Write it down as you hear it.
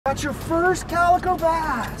That's your first calico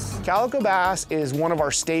bass. Calico bass is one of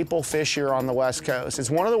our staple fish here on the West Coast. It's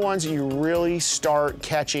one of the ones that you really start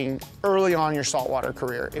catching early on in your saltwater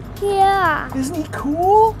career. Yeah. Isn't he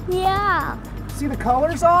cool? Yeah. See the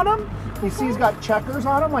colors on him? You see he's got checkers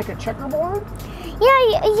on him, like a checkerboard?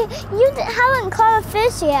 Yeah, you haven't caught a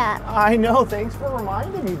fish yet. I know, thanks for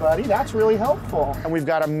reminding me, buddy. That's really helpful. And we've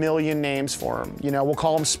got a million names for them. You know, we'll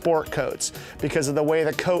call them sport coats because of the way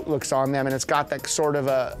the coat looks on them, and it's got that sort of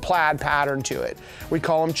a plaid pattern to it. We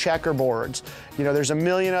call them checkerboards. You know, there's a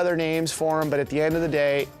million other names for them, but at the end of the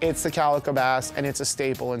day, it's the calico bass, and it's a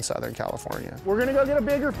staple in Southern California. We're gonna go get a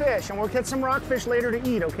bigger fish, and we'll catch some rockfish later to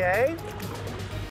eat, okay?